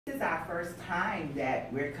is our first time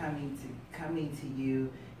that we're coming to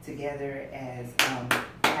you together as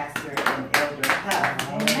Pastor and Elder Huff.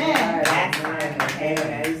 Amen.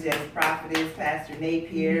 It was just Prophetess, Pastor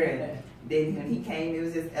Napier, and then when he came, it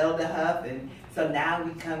was just Elder Huff, and so now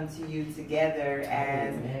we come to you together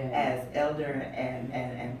as Elder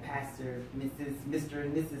and Pastor, Mr.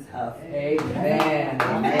 and Mrs. Huff. Amen.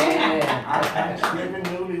 Amen. I'm living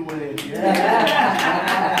newlywed. Yeah.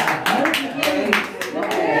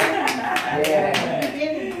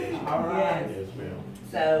 All right. Yes.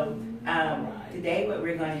 So today what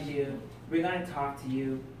we're going to do, we're going to talk to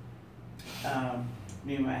you,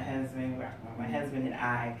 me and my husband and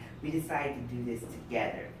I, we decided to do this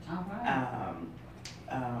together. All right.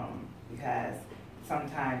 Because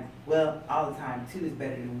sometimes, well, all the time, 2 is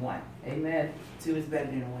better than 1. Amen. 2 is better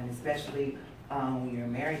than 1, especially when you're a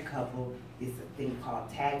married couple. It's a thing called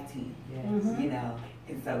tag team. Yes. You know,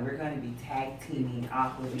 and so we're going to be tag teaming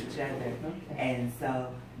off of each other, and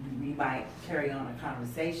so we might carry on a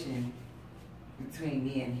conversation between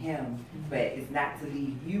me and him, but it's not to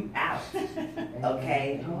leave you out,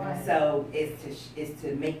 okay? Right. So it's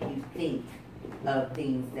to make you think of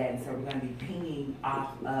things that, so we're going to be pinging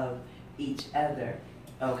off of each other,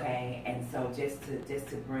 okay? And so just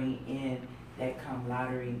to bring in that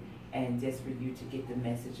camaraderie and just for you to get the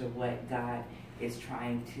message of what God is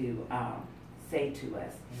trying to say to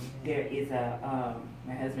us. There is a,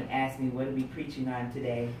 my husband asked me, what are we preaching on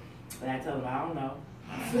today? And I told him, I don't know.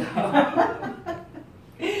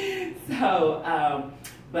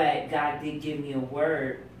 But God did give me a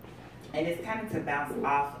word, and it's kind of to bounce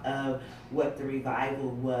off of what the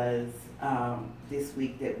revival was this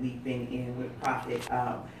week that we've been in with Prophet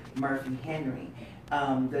Murphy Henry.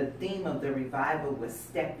 The theme of the revival was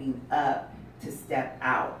stepping up to step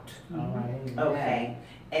out. All right. Okay.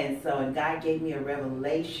 And so God gave me a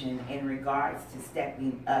revelation in regards to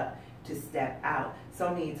stepping up to step out.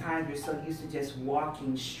 So many times we're so used to just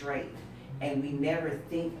walking straight, and we never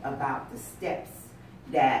think about the steps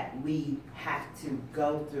that we have to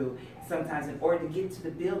go through. Sometimes in order to get to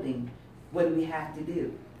the building, what do we have to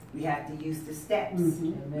do? We have to use the steps.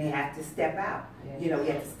 We have to step out. Yes. You know, we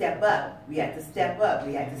have to step up. We have to step up.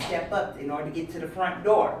 We have to step up in order to get to the front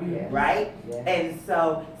door, right? Yes. And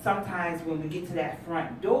so sometimes when we get to that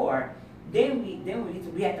front door, then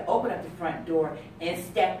we have to open up the front door and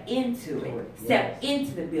step into it, step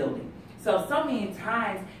into the building. So many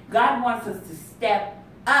times God wants us to step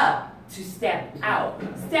up to step out.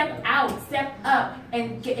 Step out, step up,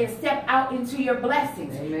 and step out into your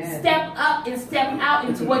blessings. Amen. Step up and step out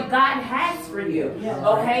into what God has for you.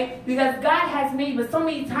 Okay? Because God has made, but so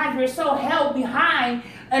many times we're so held behind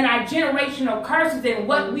in our generational curses and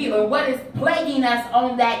what is plaguing us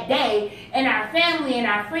on that day, and our family and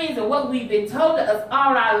our friends and what we've been told to us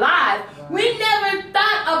all our lives. We never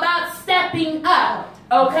thought about stepping up.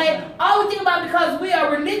 Okay? All we think about, because we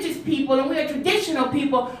are religious people and we are traditional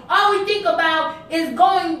people, all we think about is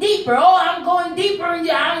going deeper. Oh, I'm going deeper, and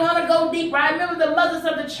I want to go deeper. I remember the mothers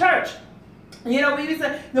of the church. You know,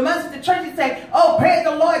 the mothers of the church would say, oh, praise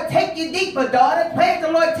the Lord, take you deeper, daughter. Praise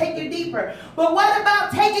the Lord, take you deeper. But what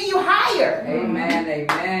about taking you higher? Amen,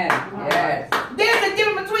 amen. Yes. There's a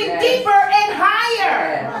difference between deeper and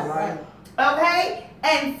higher. Yes. Okay?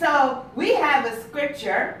 And so we have a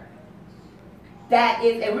scripture that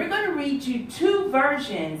is, and we're going to read you 2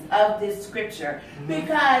 versions of this scripture,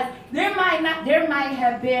 because there might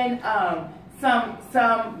have been some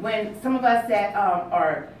of us that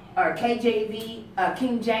are KJV,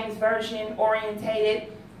 King James Version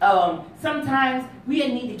orientated. Sometimes we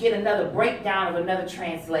need to get another breakdown of another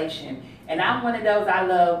translation. And I'm one of those. I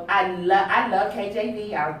love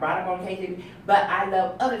KJV. I was brought up on KJV, but I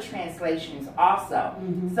love other translations also.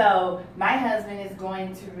 So my husband is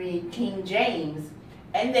going to read King James,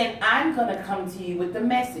 and then I'm going to come to you with the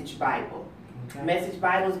Message Bible. Okay. Message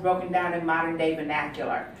Bible is broken down in modern day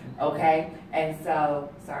vernacular. Okay, and so,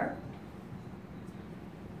 sir.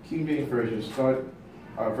 King James Version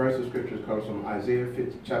our verse of scriptures comes from Isaiah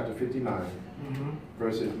chapter 59,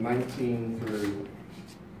 verses 19 through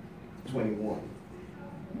 21.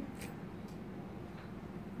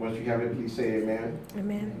 Once you have it, please say amen.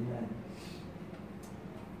 Amen.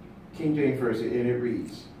 King James Version, and it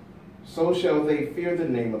reads, so shall they fear the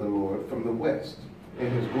name of the Lord from the west,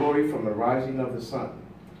 and his glory from the rising of the sun.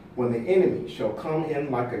 When the enemy shall come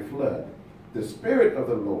in like a flood, the Spirit of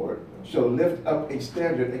the Lord shall lift up a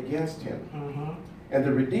standard against him. And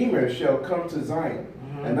the Redeemer shall come to Zion,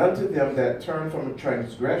 and unto them that turn from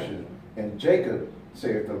transgression, and Jacob,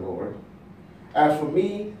 saith the Lord. As for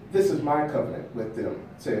me, this is my covenant with them,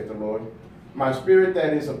 saith the Lord. My spirit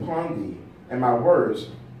that is upon thee, and my words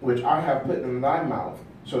which I have put in thy mouth,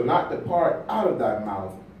 shall not depart out of thy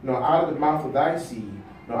mouth, nor out of the mouth of thy seed,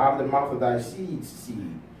 nor out of the mouth of thy seed's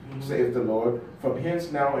seed, saith the Lord, from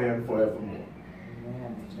hence now and forevermore.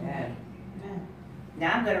 Amen. Amen.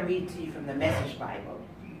 Now I'm going to read to you from the Message Bible,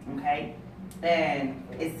 okay? And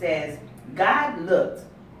it says, God looked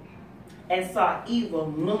and saw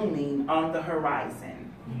evil looming on the horizon,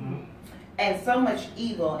 and so much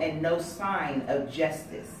evil and no sign of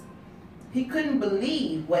justice. He couldn't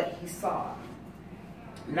believe what he saw.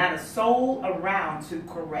 Not a soul around to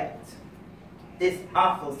correct this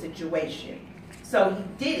awful situation. So he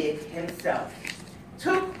did it himself.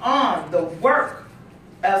 Took on the work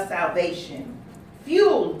of salvation,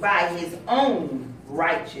 fueled by his own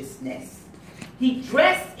righteousness. He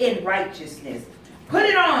dressed in righteousness, put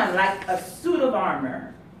it on like a suit of armor,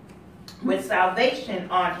 with salvation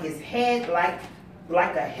on his head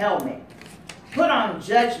like a helmet, put on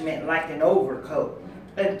judgment like an overcoat,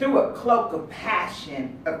 and threw a cloak of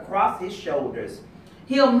passion across his shoulders.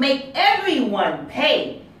 He'll make everyone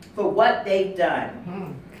pay for what they've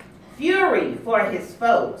done. Fury for his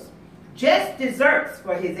foes, just desserts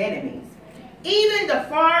for his enemies. Even the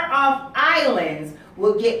far-off islands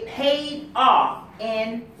will get paid off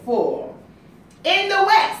in full. In the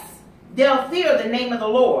west, they'll fear the name of the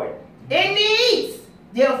Lord. In the east,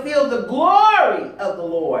 they'll feel the glory of the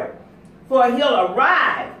Lord. For he'll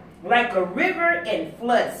arrive like a river in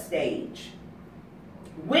flood stage,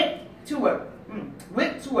 whipped to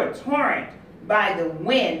a torrent by the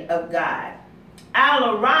wind of God.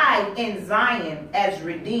 I'll arrive in Zion as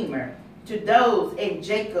Redeemer to those in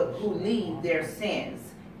Jacob who leave their sins.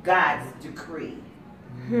 God's decree.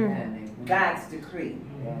 Amen. God's decree.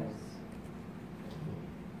 Yes.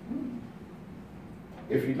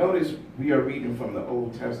 If you notice, we are reading from the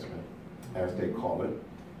Old Testament, as they call it.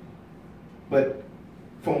 But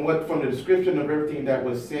from the description of everything that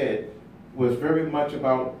was said was very much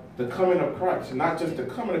about the coming of Christ. And not just the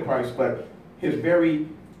coming of Christ, but his very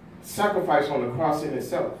sacrifice on the cross in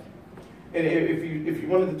itself. And if you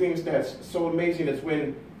one of the things that's so amazing is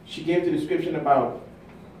when she gave the description about,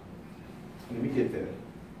 let me get there.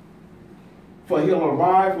 For he'll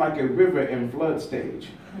arrive like a river in flood stage.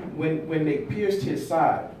 When they pierced his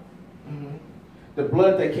side, the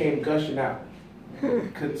blood that came gushing out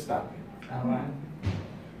couldn't stop it. All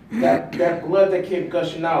right. That blood that came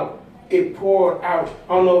gushing out, it poured out.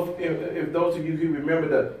 I don't know if those of you who remember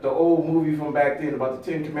the old movie from back then about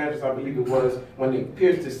the 10 Commandments, I believe it was, when they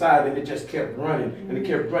pierced his side and it just kept running. And it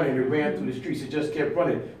kept running. It ran through the streets. It just kept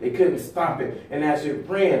running. They couldn't stop it. And as it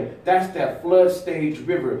ran, that's that flood stage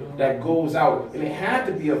river that goes out. And it had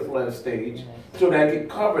to be a flood stage so that it could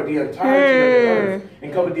cover the entirety of the earth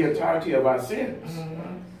and cover the entirety of our sins.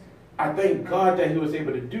 I thank God that he was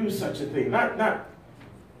able to do such a thing. Not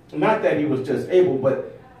that he was just able,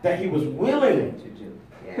 but that he was willing to do.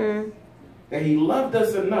 Yes. That he loved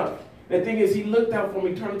us enough. The thing is, he looked out from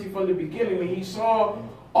eternity from the beginning and he saw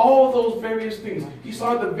all those various things. He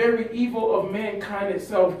saw the very evil of mankind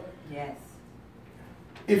itself. Yes.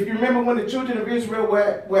 If you remember when the children of Israel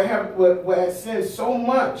were sinned so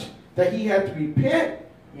much that he had to repent,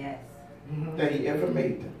 Yes. that he ever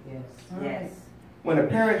made them. Yes. Yes. When a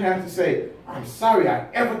parent has to say, I'm sorry I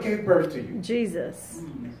ever gave birth to you. Jesus.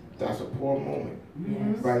 That's a poor moment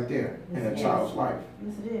Yes. right there in a child's life.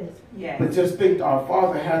 Yes, it is. Yes. But just think, our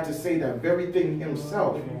Father had to say that very thing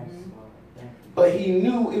himself. Yes. But he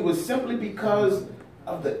knew it was simply because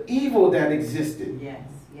of the evil that existed. Yes.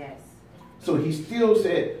 Yes. So he still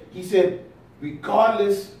said,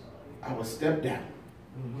 regardless, I will step down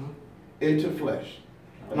into flesh.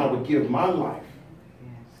 And I would give my life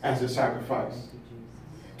as a sacrifice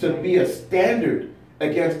to be a standard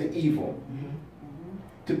against the evil.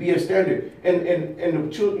 To be a standard. And when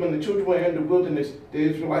the children were in the wilderness, the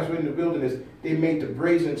Israelites were in the wilderness, they made the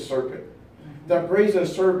brazen serpent. That brazen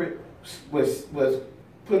serpent was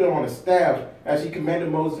put on a staff as he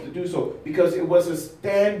commanded Moses to do so, because it was a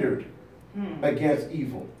standard against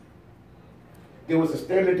evil. There was a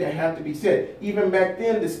standard that had to be set. Even back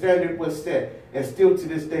then, the standard was set. And still to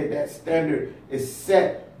this day, that standard is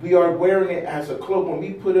set. We are wearing it as a cloak. When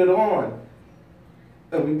we put it on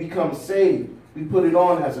and we become saved, we put it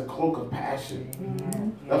on as a cloak of passion.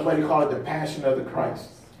 That's why they call it the passion of the Christ.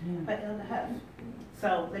 But Elder Huff,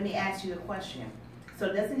 so let me ask you a question.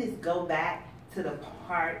 So doesn't this go back to the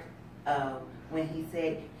part of when he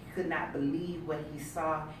said he could not believe what he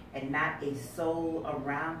saw and not a soul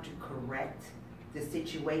around to correct the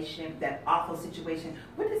situation, that awful situation?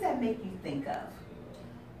 What does that make you think of?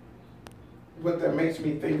 What that makes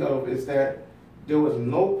me think of is that there was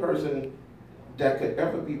no person that could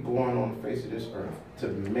ever be born on the face of this earth, to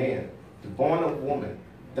man, to born of woman,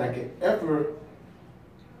 that could ever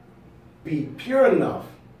be pure enough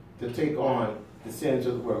to take on the sins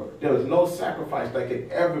of the world. There was no sacrifice that could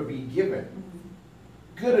ever be given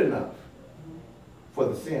good enough for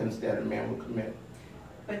the sins that a man would commit.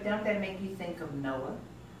 But don't that make you think of Noah?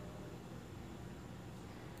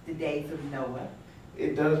 The days of Noah.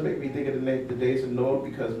 It does make me think of the days of Noah,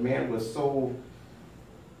 because man was so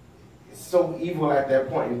evil at that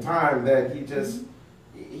point in time that he just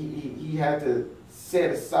he had to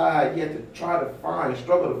set aside, he had to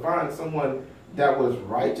struggle to find someone that was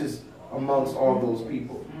righteous amongst all those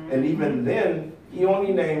people. And even then, he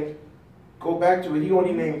only named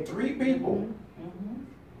 3 people.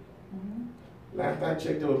 Last I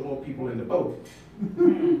checked, there was more people in the boat.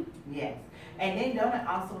 Yes. And then don't it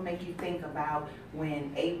also make you think about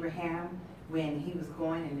when Abraham, when he was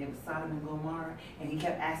going and it was Sodom and Gomorrah, and he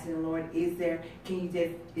kept asking the Lord, is there any,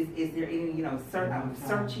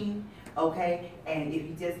 searching, okay? And if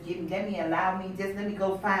you just let me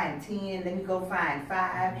go find 10, let me go find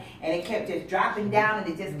 5, and it kept just dropping down, and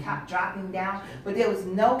it just kept dropping down, but there was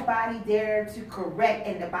nobody there to correct,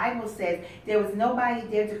 and the Bible says there was nobody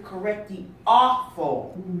there to correct the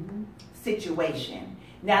awful situation.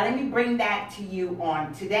 Now let me bring that to you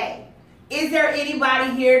on today. Is there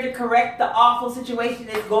anybody here to correct the awful situation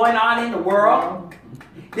that's going on in the world?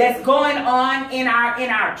 That's going on in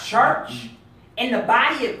our church? In the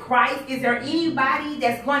body of Christ? Is there anybody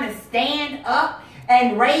that's going to stand up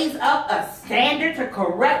and raise up a standard to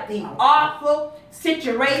correct the awful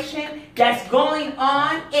situation that's going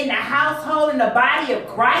on in the household, in the body of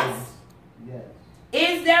Christ? Yes.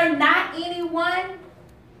 Is there not anyone?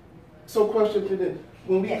 So question to this.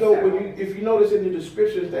 When if you notice in the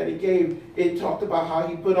descriptions that he gave, it talked about how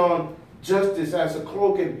he put on justice as a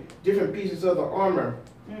cloak and different pieces of the armor.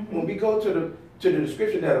 When we go to the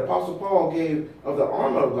description that Apostle Paul gave of the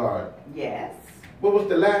armor of God, yes, what was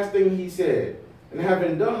the last thing he said? And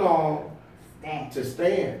having done all, stand. To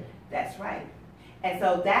stand. That's right. And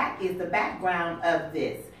so that is the background of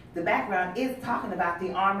this. The background is talking about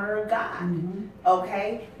the armor of God.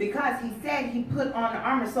 Okay? Because he said he put on the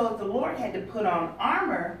armor. So if the Lord had to put on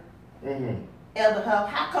armor, Elder Huff,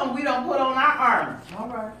 how come we don't put on our armor? All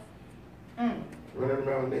right. Running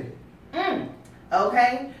around naked.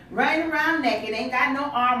 Okay? Running around naked, ain't got no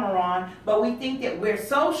armor on, but we think that we're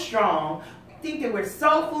so strong, we think that we're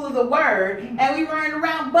so full of the word, and we run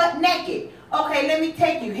around butt naked. Okay, let me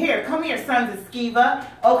take you here. Come here, sons of Sceva.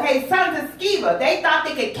 Okay, sons of Sceva, they thought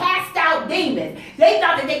they could cast out demons. They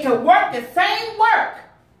thought that they could work the same work,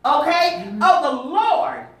 okay, of the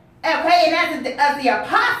Lord. Okay, and as the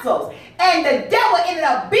apostles. And the devil ended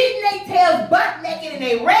up beating their tails butt naked, and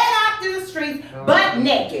they ran out to the streets butt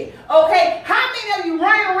naked. Okay, how many of you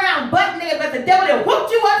running around butt naked, but the devil done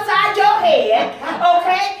whooped you upside your head?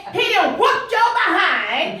 Okay, he done whooped your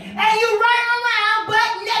behind, and you running around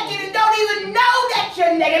butt naked and don't even know that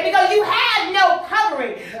you're naked because you have no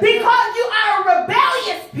covering. Because you are a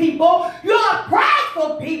rebellious people, you're a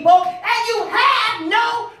prideful people, and you have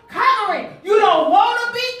no covering. You don't want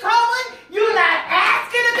to be covered. You're not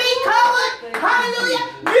asking to be covered. Hallelujah.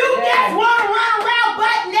 You just want to run around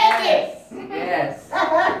butt naked. Yes.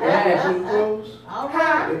 Yes. New clothes.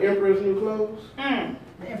 Huh? The emperor's new clothes.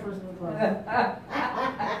 The emperor's new clothes.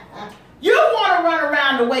 You want to run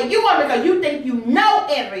around the way you want because you think you know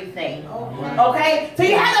everything. Okay? So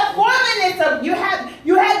you have the formness of you have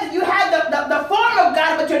the form of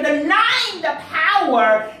God, but you're denying the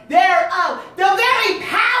power thereof. The very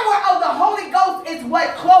power of the Holy Ghost is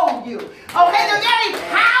what clothes you. Okay? The very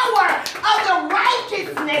power of the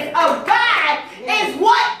righteousness of God is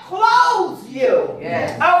what clothes you.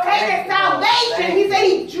 Yes. Okay? The salvation, he said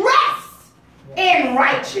he dressed in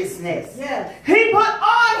righteousness. Yes. He put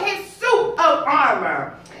on his suit of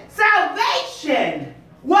armor. Salvation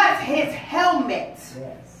was his helmet.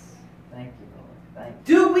 Yes. Thank you, Lord. Thank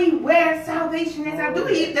Do we wear salvation as our? Does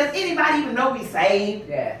anybody even know we saved?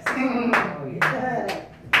 you. Yes. Oh, yeah.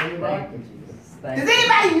 Thank you, Jesus. Thank Does you.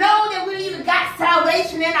 anybody know that we even got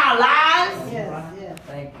salvation in our lives? Yes, yes.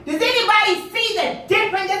 Thank you. Does anybody see the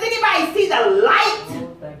difference? Does anybody see the light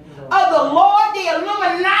Oh, thank you, Lord. of the Lord, the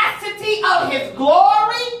luminosity of his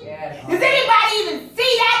glory? Yes. Does anybody even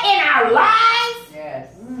see that in our lives?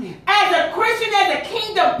 Yes. As a Christian, as a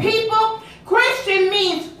kingdom people, Christian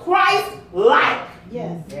means Christ-like.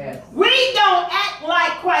 Yes. Yes. We don't act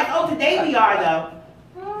like Christ. Oh, today we are, though.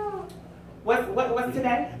 What's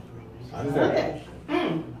today? Sunday.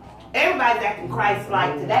 Everybody's acting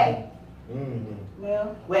Christ-like today.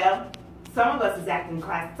 Well, Some of us is acting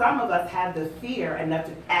Christ. Some of us have the fear enough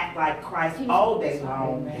to act like Christ all day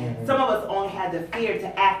long. Amen. Some of us only have the fear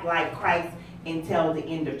to act like Christ until the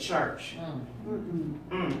end of church.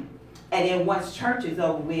 And then once church is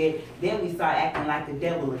over with, then we start acting like the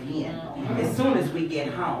devil again. As soon as we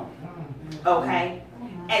get home. Okay?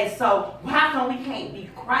 And so, how come we can't be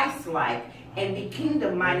Christ-like and be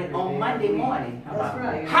kingdom-minded on Monday morning? That's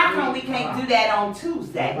right. How come we can't do that on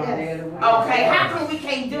Tuesday? Yes. Okay, how come we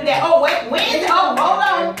can't do that? Oh, wait, Wednesday, oh, hold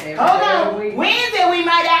on. Wednesday we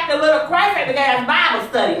might act a little Christ-like because that's Bible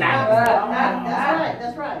study now.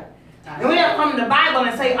 That's right. And we have to come to the Bible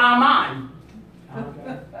and say, Amen.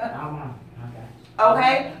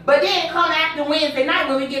 Okay? But then come after Wednesday night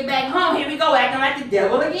when we get back home, here we go acting like the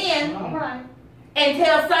devil again. All right.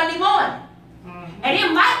 Until Sunday morning. And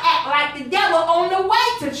it might act like the devil on the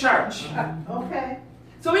way to church. Okay.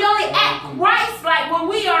 So we only act Christ-like when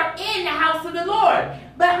we are in the house of the Lord.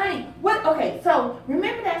 But honey, okay, so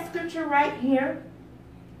remember that scripture right here?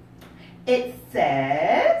 It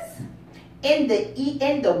says, in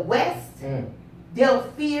the west, they'll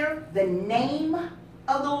fear the name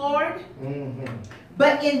of the Lord.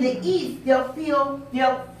 But in the east, they'll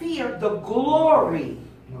fear the glory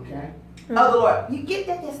of the Lord. You get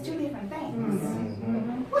that? That's two different things.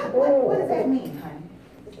 What does that mean, honey?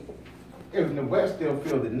 In the west, they'll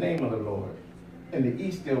feel the name of the Lord. In the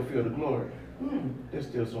east, they'll feel the glory. There's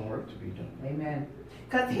still some work to be done. Amen.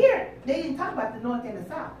 Because here, they didn't talk about the north and the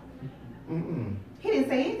south. He didn't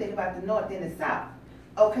say anything about the north and the south.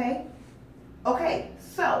 Okay? Okay,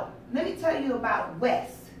 so let me tell you about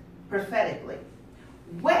west prophetically.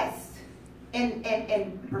 West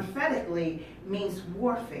and prophetically means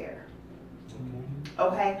warfare.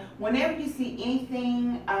 Okay? Whenever you see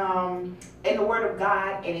anything in the Word of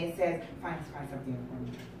God and it says, find something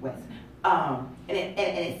from west. And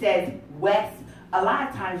it says west, a lot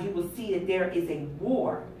of times you will see that there is a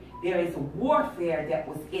war. There is a warfare that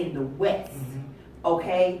was in the west.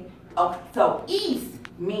 Okay? So east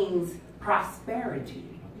means prosperity.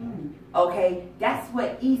 Okay? That's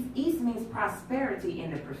what east means, prosperity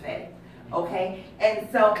in the prophetic. Okay? And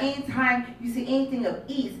so anytime you see anything of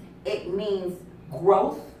east, it means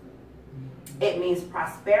growth. It means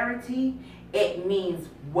prosperity. It means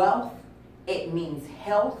wealth. It means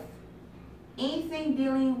health. Anything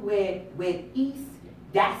dealing with east,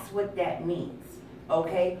 that's what that means.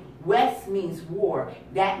 Okay? West means war.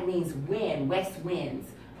 That means wind. West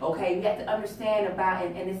winds. Okay? You have to understand about,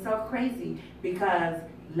 and it's so crazy because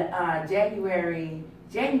January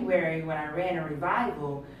when I ran a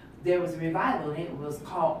revival, there was a revival and it was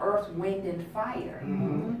called Earth, Wind, and Fire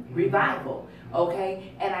Revival.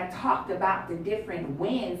 Okay? And I talked about the different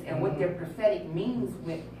winds and what their prophetic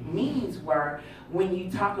meanings were when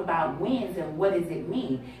you talk about winds and what does it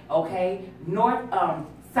mean. Okay?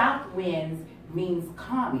 South winds means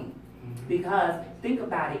calming. Because think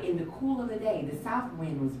about it, in the cool of the day, the south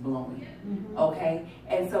wind was blowing. Okay?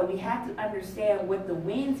 And so we have to understand what the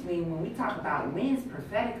winds mean. When we talk about winds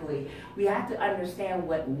prophetically, we have to understand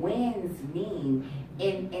what winds mean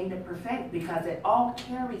in the prophetic because it all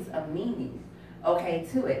carries a meaning, okay,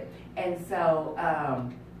 to it. And so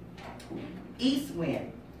east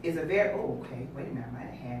wind is a very, okay, wait a minute, I might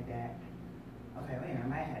have had that. Okay, wait a minute, I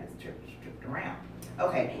might have had this tripped around.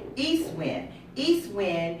 Okay, east wind. East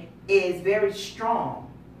wind is very strong,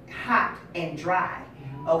 hot, and dry.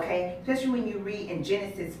 Okay? Especially when you read in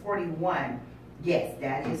Genesis 41. Yes,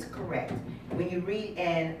 that is correct. When you read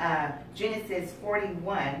in Genesis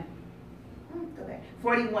 41,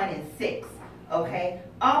 41 and 6. Okay?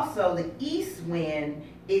 Also, the east wind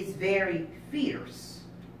is very fierce.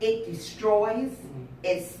 It destroys,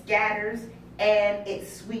 it scatters, and it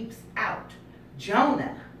sweeps out.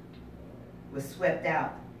 Jonah was swept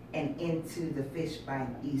out and into the fish by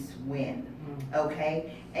an east wind.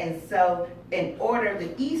 Okay? And so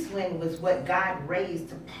the east wind was what God raised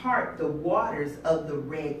to part the waters of the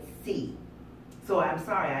Red Sea. So I'm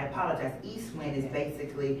sorry, I apologize. East wind is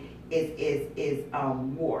basically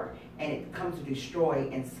war, and it comes to destroy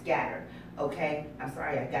and scatter. Okay? I'm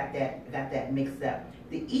sorry, I got that mixed up.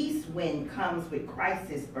 The east wind comes with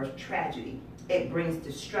crisis or tragedy. It brings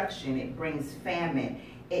destruction, it brings famine,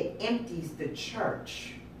 it empties the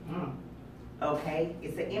church. Okay?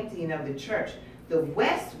 It's an emptying of the church. The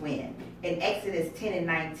west wind in Exodus 10 and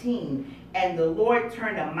 19, and the Lord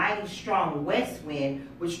turned a mighty strong west wind,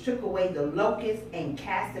 which took away the locusts and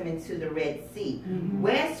cast them into the Red Sea.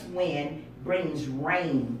 West wind brings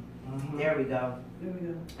rain. There we go.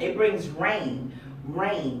 It brings rain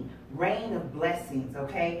of blessings,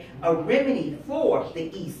 okay? A remedy for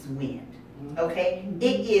the east wind, okay?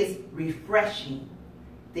 It is refreshing.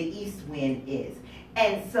 The east wind is.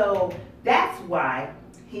 And so that's why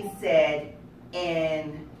he said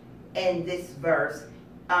in this verse,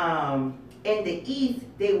 in the east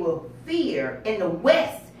they will fear, in the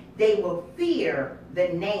west they will fear the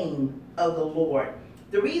name of the Lord.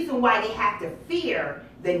 The reason why they have to fear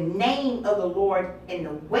the name of the Lord in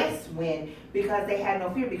the west wind, because they have no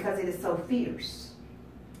fear, because it is so fierce,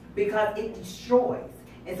 because it destroys.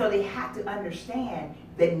 And so they have to understand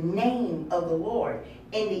the name of the Lord.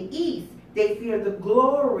 In the east, they fear the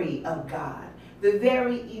glory of God, the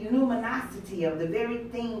very luminosity of the very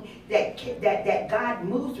thing that God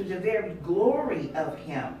moves through, the very glory of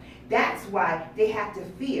him. That's why they have to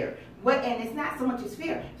fear. And it's not so much as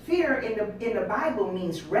fear. Fear in the Bible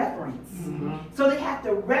means reverence. So they have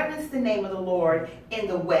to reverence the name of the Lord in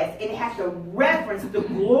the west, and they have to reverence the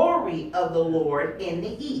glory of the Lord in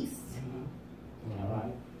the east. All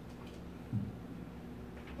right.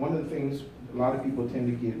 One of the things a lot of people tend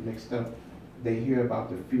to get mixed up, they hear about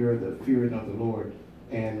the fearing of the Lord.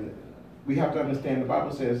 And we have to understand the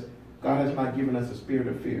Bible says God has not given us a spirit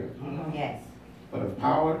of fear. Yes. But of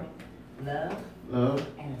power, Love,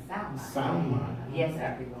 And a sound mind. sound mind. yes,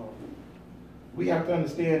 sir. We have to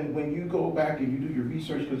understand when you go back and you do your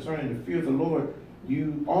research concerning the fear of the Lord,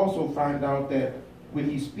 you also find out that when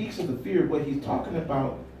he speaks of the fear, what he's talking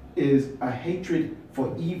about is a hatred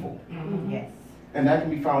for evil. Yes. And that can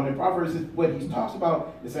be found in Proverbs. What he talks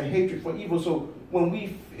about is a hatred for evil. So when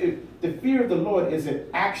the fear of the Lord is an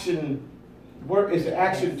action word, is an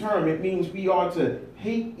action term. It means we ought to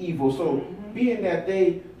hate evil. So being that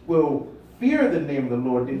they will fear the name of the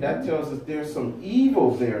Lord, then that tells us there's some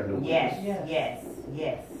evil there in the world. Yes.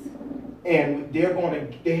 And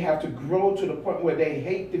they have to grow to the point where they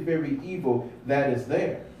hate the very evil that is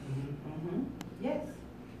there. Yes.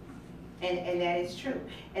 And that is true.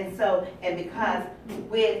 And so, and because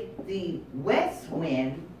with the west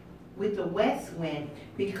wind,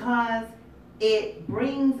 because it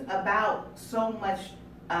brings about so much,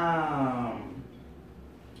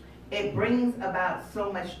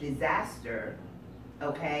 disaster,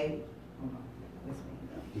 okay? Hold on. Which way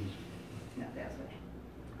you go? No, that's way.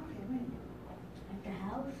 Okay, wait a minute. At the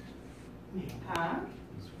house? Huh?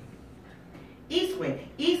 East wind.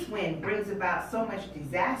 East wind brings about so much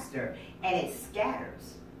disaster, and it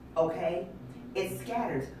scatters, okay? It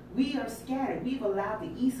scatters. We are scattered. We've allowed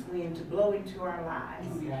the east wind to blow into our lives.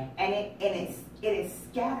 Okay. And it has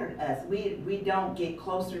scattered us. We don't get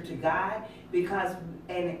closer to God because,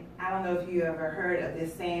 and I don't know if you ever heard of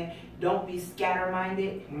this saying, don't be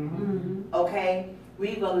scatter-minded, okay?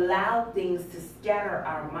 We've allowed things to scatter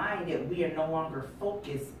our mind that we are no longer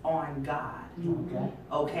focused on God.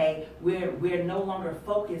 Okay? We're no longer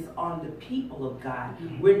focused on the people of God.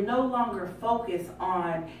 We're no longer focused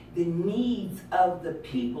on the needs of the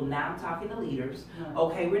people. Now I'm talking to leaders.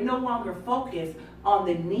 Okay? We're no longer focused on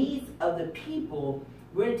the needs of the people.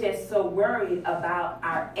 We're just so worried about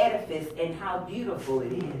our edifice and how beautiful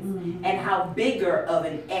it is and how bigger of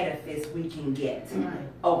an edifice we can get.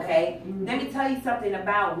 Okay? Let me tell you something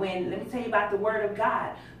about let me tell you about the Word of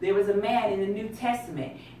God. There was a man in the New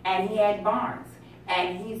Testament, and he had barns.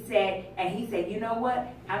 And he said, you know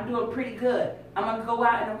what? I'm doing pretty good. I'm going to go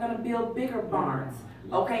out and I'm going to build bigger barns.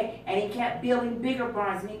 Okay? And he kept building bigger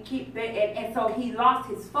barns, and so he lost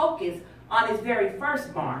his focus on his very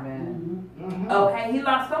first barn. Okay, he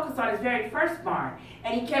lost focus on his very first barn,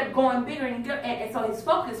 and he kept going bigger and so his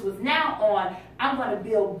focus was now on, I'm going to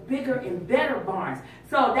build bigger and better barns.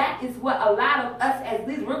 So that is what a lot of us as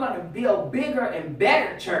leaders, we're going to build bigger and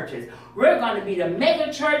better churches. We're going to be the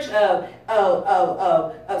mega church of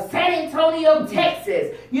San Antonio,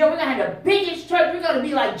 Texas. You know, we're going to have the biggest church. We're going to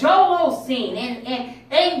be like Joel Osteen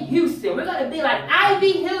in Houston. We're going to be like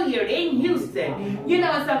Ivy Hilliard in Houston. You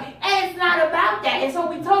know, and it's not about that. And so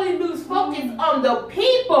we totally lose focus on the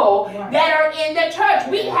people that are in the church.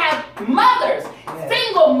 We have mothers,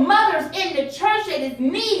 single mothers in the church that is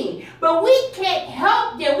needing, but we can't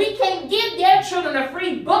help them. We can't give their children a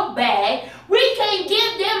free book bag. We can't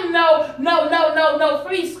give them no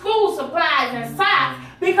free school supplies and socks.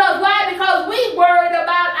 Because why? Because we worried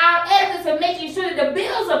about our edifice and making sure that the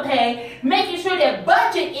bills are paid, making sure that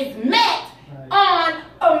budget is met on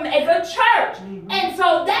a good church. And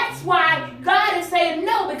so that's why God is saying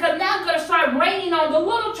no, because now it's going to start raining on the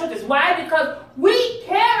little churches. Why? Because we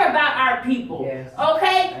care about our people. Yes.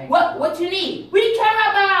 Okay? What you need? We care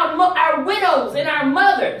about our widows and our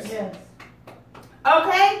mothers. Yes.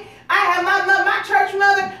 Okay? I have my church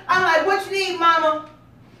mother. I'm like, what you need, mama?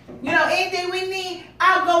 You know, anything we need,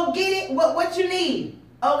 I'll go get it. What you need?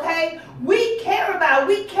 Okay? We care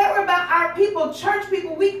about our people, church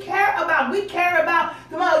people. We care about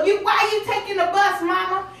the mother. Why are you taking the bus,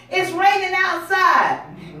 mama? It's raining outside.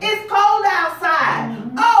 It's cold outside.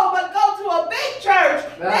 Oh, but go to a big church.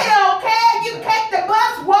 They don't care. You take the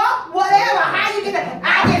bus, walk, whatever. How you get there?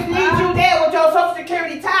 I just need you there with your Social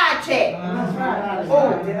Security tithe check. That's right.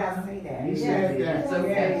 Oh, did I say that? That's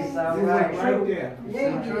okay. It's all It right. went right there.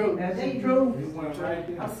 Yeah, True. That's That's the true. It went right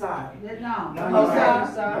there. I'm sorry. No. No, I'm you're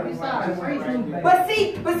sorry. sorry. I'm sorry. It went right there.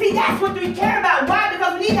 But see, that's what we care about. Why?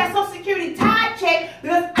 Because we need that Social Security time check,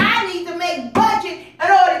 because I need to make budget in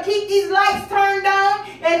order to keep these lights turned on,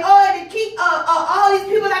 in order to keep all these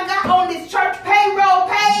people I got on this church payroll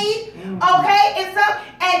paid. Okay, and so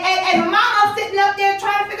and mama sitting up there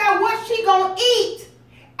trying to figure out what she gonna eat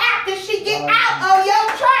after she get out of your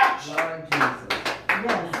church. Lord Jesus.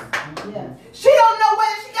 Yes. Yes. She don't know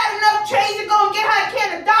whether she got enough change to go and get her a can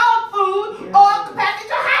of dog food or a package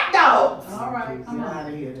of hot dogs. All right. Come Get on. out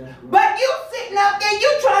of here. That's right. But you sitting up there, you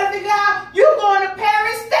trying to figure out you going to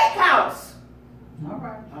Paris Steakhouse. All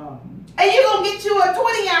right. And you gonna get you a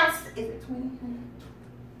 20-ounce. Is it 20?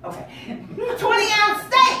 Okay. 20-ounce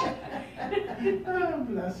steak. Oh,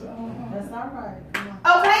 bless her. That's all right. Come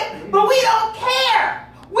on. Okay? But we don't care.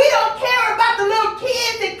 We don't care about the little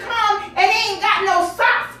kids that come and they ain't got no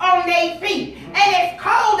socks on their feet. And it's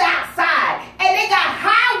cold outside. And they got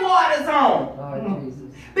high waters on. Lord Jesus.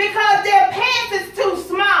 Because their pants is too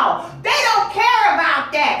small. They don't care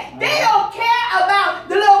about that. They don't care about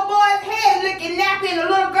the little boy's head looking nappy and the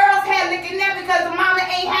little girl's head looking nappy because the mama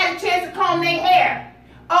ain't had a chance to comb their hair.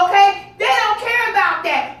 Okay? They don't care about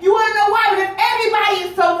that. You want to know why? Because everybody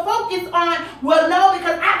is so focused on, well, no,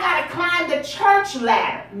 because I got to climb the church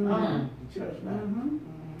ladder. Church now.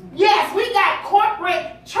 Yes, we got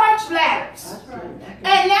corporate church ladders. That's right.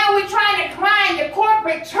 And now we're trying to climb the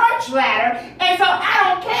corporate church ladder. And so I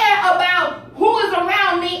don't care about who is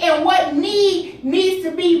around me and what need needs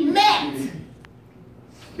to be met.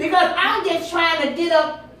 Because I'm just trying to get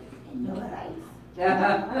up. All right.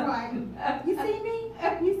 You see me?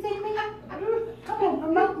 You see me? Come on,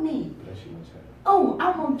 promote me. Bless you, my child. Oh,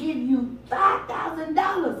 I'm going to give you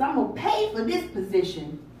 $5,000. I'm going to pay for this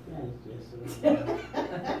position. And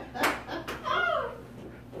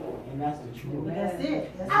that's the truth. That's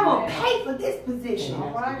it. That's I'm going it. to pay for this position.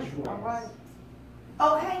 All right. All right.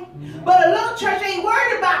 Okay? But a little church ain't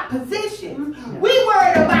worried about positions. We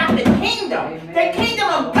worried about the kingdom. The kingdom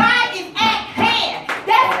of God is at hand.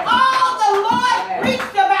 That's all the Lord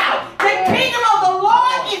preached about. The kingdom of the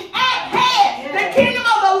Lord is at hand. The kingdom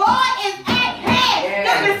of the Lord is at hand.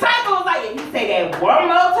 The disciples like, if you say that one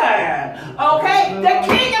more time, okay? The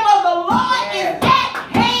kingdom of the Lord is at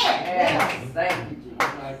hand. Yes. Thank you, Jesus.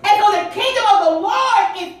 And so the kingdom of the Lord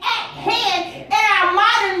is at hand in our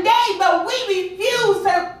modern day, but we refuse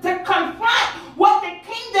to confront what the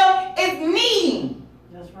kingdom is needing.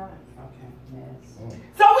 That's right. Yes.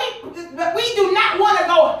 So we do not want to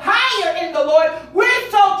go higher in the Lord. We're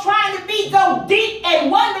so trying to be so deep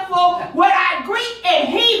and wonderful with our Greek and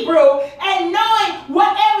Hebrew and knowing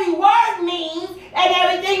what every word means and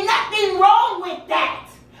everything. Nothing wrong with that.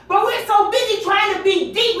 But we're so busy trying to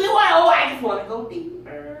be deep. We want, I just want to go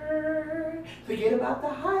deeper. Forget about the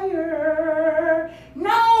higher.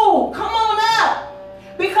 No, come on up.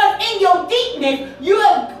 Because in your deepness, you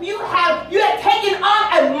have taken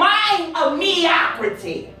on a mind of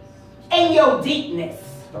mediocrity. In your deepness.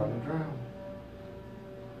 Starting to drown.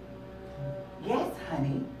 Yes,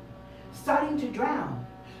 honey. Starting to drown.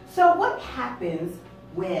 So what happens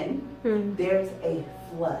when there's a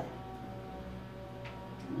flood?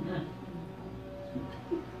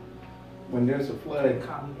 When there's a flood,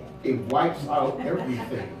 Calm me down. it wipes out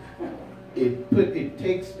everything. It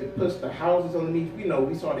puts the houses underneath. You know,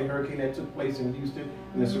 we saw the hurricane that took place in Houston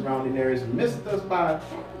and the surrounding areas, missed us by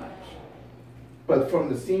so much. But from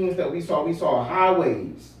the scenes that we saw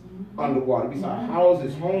highways underwater. We saw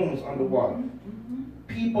houses, homes underwater,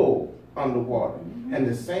 people underwater. And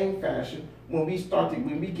the same fashion, when we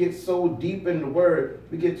get so deep in the word,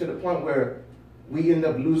 we get to the point where we end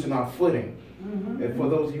up losing our footing. And for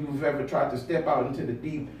those of you who've ever tried to step out into the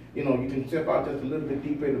deep, you know, you can step out just a little bit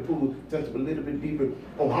deeper in the pool, just a little bit deeper.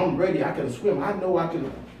 Oh, I'm ready. I can swim. I know I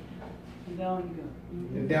can. And down you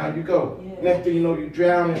go. And down you go. Yeah. Next thing you know, you're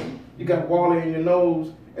drowning. You got water in your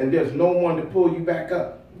nose, and there's no one to pull you back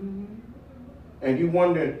up. And you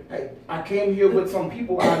wondering, hey, I came here with some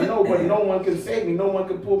people I know, but no one can save me. No one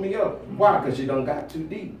can pull me up. Why? Because you done got too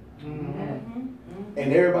deep. And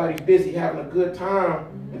everybody's busy having a good time,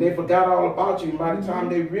 and they forgot all about you. And by the time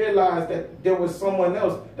they realized that there was someone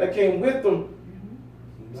else that came with them,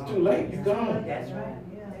 it's too late. You're gone. That's right.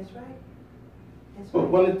 Yeah, that's right. That's But right.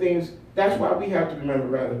 one of the things, that's why we have to remember,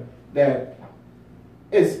 rather, that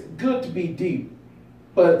it's good to be deep,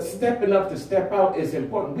 but stepping up to step out is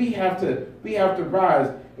important. We have to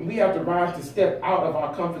rise, and we have to rise to step out of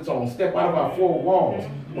our comfort zone, step out of our four walls.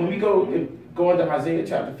 When we go into Isaiah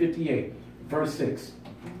chapter 58, verse 6.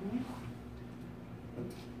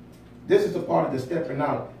 This is a part of the stepping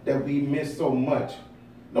out that we miss so much.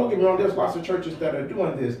 Don't get me wrong, there's lots of churches that are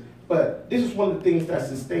doing this, but this is one of the things that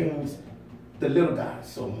sustains the little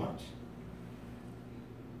guys so much.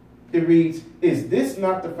 It reads, is this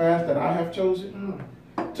not the fast that I have chosen?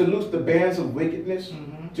 To loose the bands of wickedness,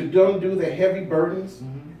 to undo the heavy burdens,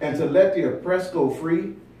 and to let the oppressed go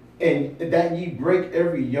free, and that ye break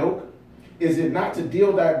every yoke? Is it not to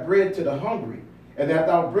deal thy bread to the hungry, and that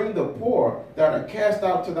thou bring the poor that are cast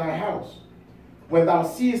out to thy house? When thou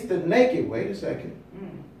seest the naked, wait a second,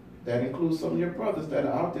 that includes some of your brothers that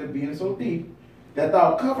are out there being so deep, that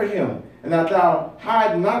thou cover him, and that thou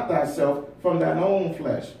hide not thyself from thine own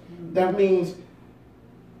flesh. That means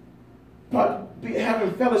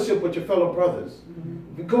having fellowship with your fellow brothers.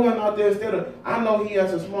 Going out there instead of, I know he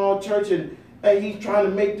has a small church and he's trying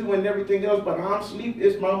to make do and everything else, but I'm sleep.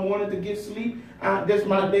 It's my morning to get sleep. This is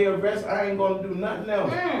my day of rest. I ain't going to do nothing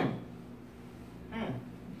else.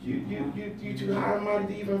 You too high and mighty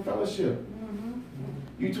to even fellowship.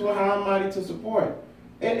 You too high and mighty to support.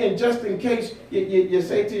 And just in case you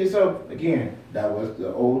say to yourself, again, that was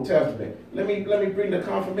the Old Testament. Let me bring the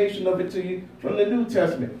confirmation of it to you from the New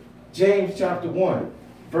Testament. James chapter 1,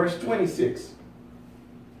 verse 26.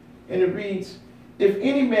 And it reads, if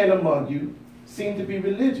any man among you seem to be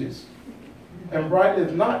religious, and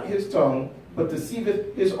bridleth not his tongue, but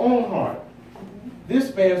deceiveth his own heart,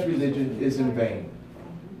 this man's religion is in vain.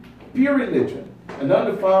 Pure religion, and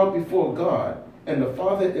undefiled before God and the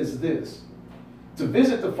Father is this, to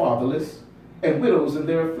visit the fatherless and widows in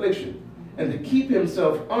their affliction, and to keep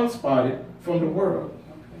himself unspotted from the world.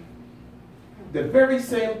 The very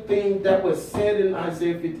same thing that was said in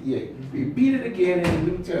Isaiah 58, repeated again in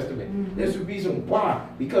the New Testament. There's a reason why.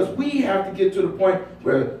 Because we have to get to the point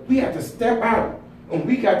where we have to step out, and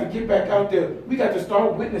we got to get back out there. We got to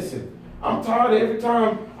start witnessing. I'm tired every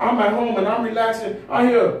time I'm at home and I'm relaxing, I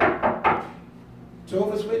hear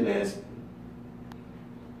Jehovah's Witness.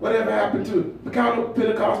 Whatever happened to the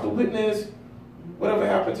Pentecostal Witness? Whatever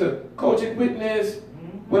happened to Kojic Witness?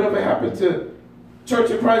 Whatever happened to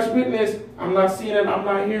Church of Christ Witness? I'm not seeing it, I'm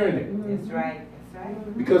not hearing it. That's right. That's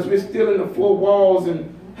right. Because we're still in the four walls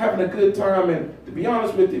and having a good time. And to be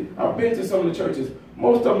honest with you, I've been to some of the churches.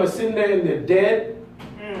 Most of them are sitting there and they're dead.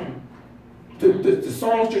 The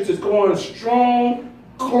song church is going strong,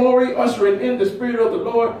 glory, ushering in the Spirit of the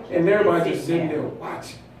Lord, and everybody just sitting there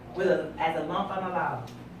watching. As a lump on a log.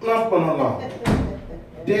 Lump on a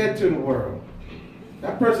log. Dead to the world.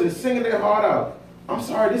 That person is singing their heart out. I'm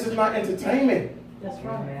sorry, this is not entertainment. That's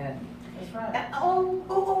right. Amen. That's right.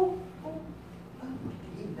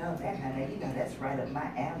 You know that, honey. You know that's right up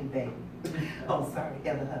my alley, baby. Oh, sorry,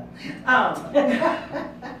 Ella.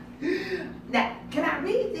 Now, can I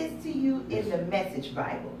read this to you in the Message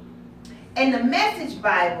Bible? In the Message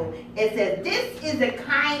Bible, it says, this is the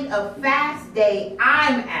kind of fast day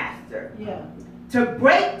I'm after. Yeah. To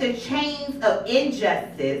break the chains of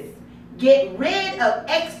injustice, get rid of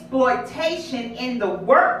exploitation in the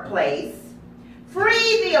workplace,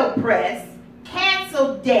 free the oppressed,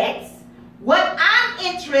 cancel debts. What I'm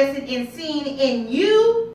interested in seeing in you